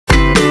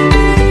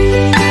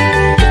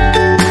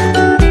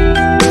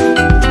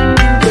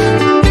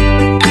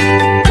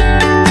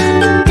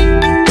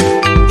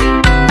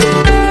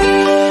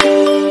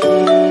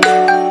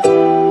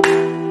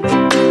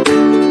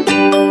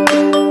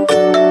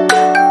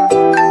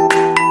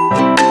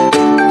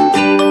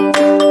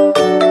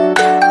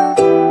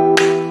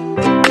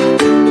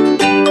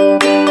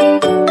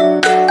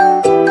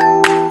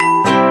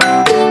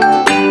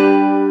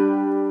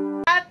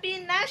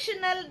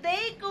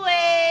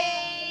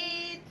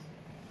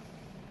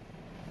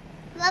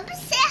Baba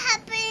say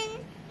happy.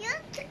 You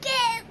to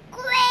get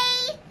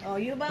Kuwait. Oh,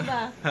 you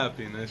Baba.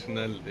 Happy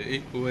National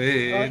Day,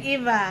 Kuwait. Oh,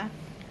 Eva.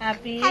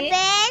 Happy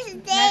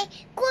birthday,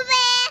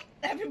 Kuwait.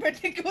 Happy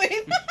birthday,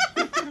 Kuwait.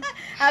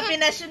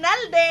 Happy National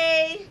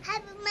Day.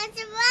 Happy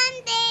National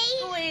Day,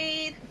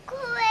 Kuwait.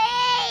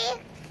 Kuwait.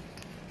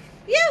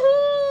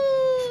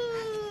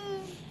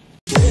 Yahoo!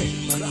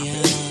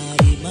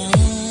 Mangyari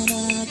man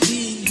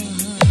ating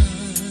mahal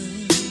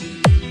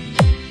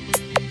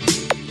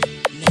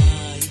na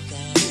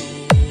ikaw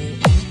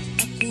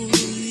at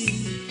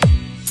ako'y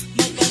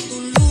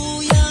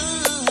magkatuluyan.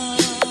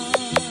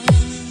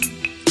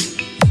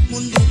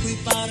 Mundo ko'y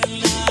parang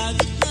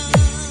langit na,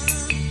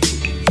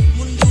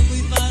 mundo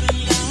ko'y parang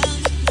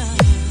langit na,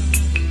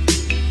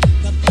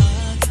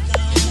 kapag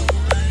ikaw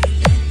ay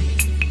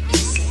laging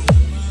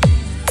kasama.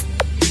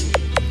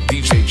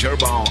 DJ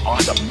Gerbo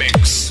on the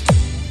mix.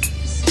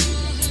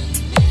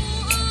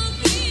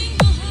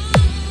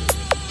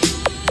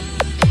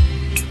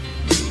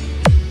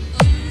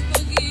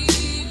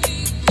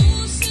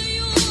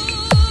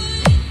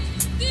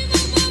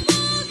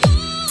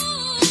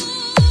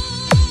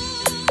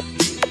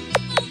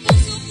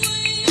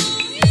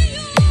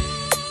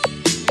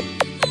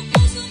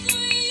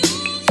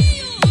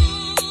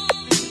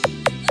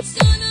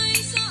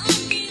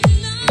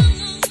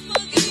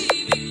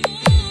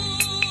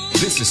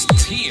 This is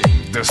Team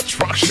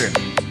Destruction.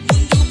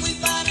 Mundo ko'y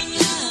parang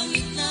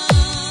langit na,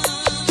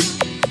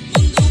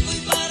 mundo ko'y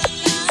parang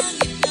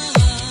langit na,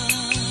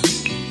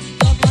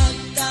 kapag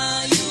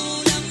tayo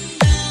lang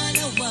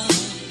dalawa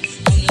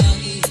ang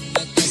laging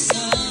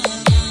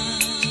magkasama.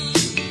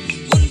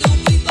 Mundo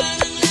ko'y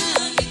parang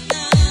langit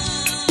na,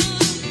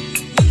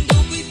 mundo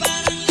ko'y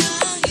parang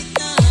langit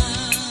na,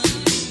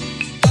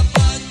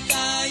 kapag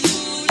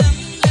tayo lang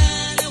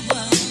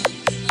dalawa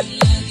ang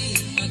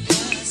laging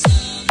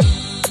magkasama.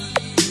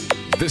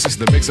 This is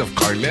the mix of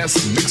Carles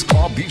Mix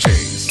Club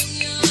DJs.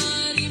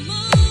 Mangyari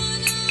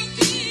man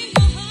aking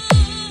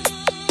mahal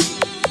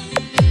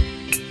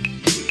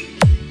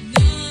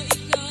na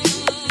ikaw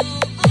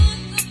at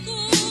ako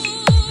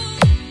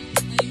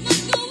ay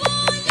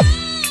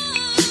magkawalay.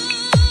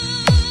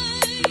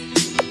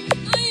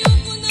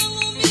 Ayoko nang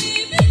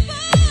umibig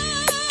pa.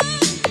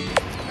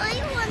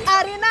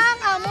 Ari na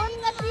ang amon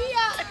nga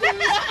tiya.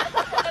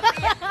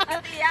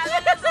 Tiya nga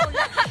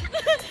nasula.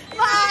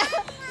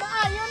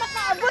 Maayo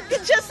nakaabot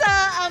din siya sa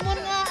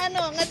amon nga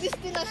nga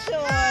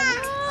destinasyon.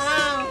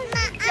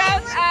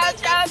 Shout out!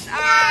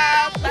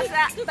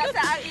 Basa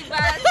ang iba.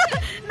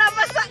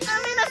 Nabasa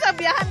kami,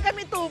 nasabihan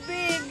kami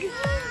tubig.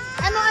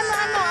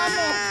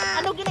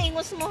 Ano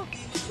ginaingos mo?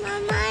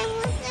 Mama, I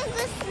want to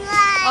go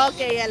slide.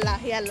 Okay,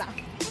 yala.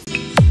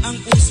 Ang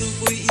puso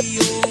ko'y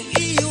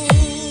iyong-iyo,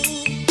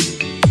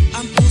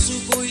 ang puso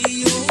ko'y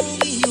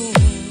iyong-iyo,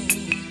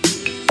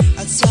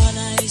 at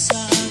sana'y sa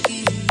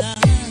akin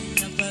lahat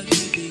ng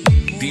pag-ibig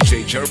mo.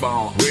 DJ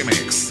Gerbo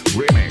Remix.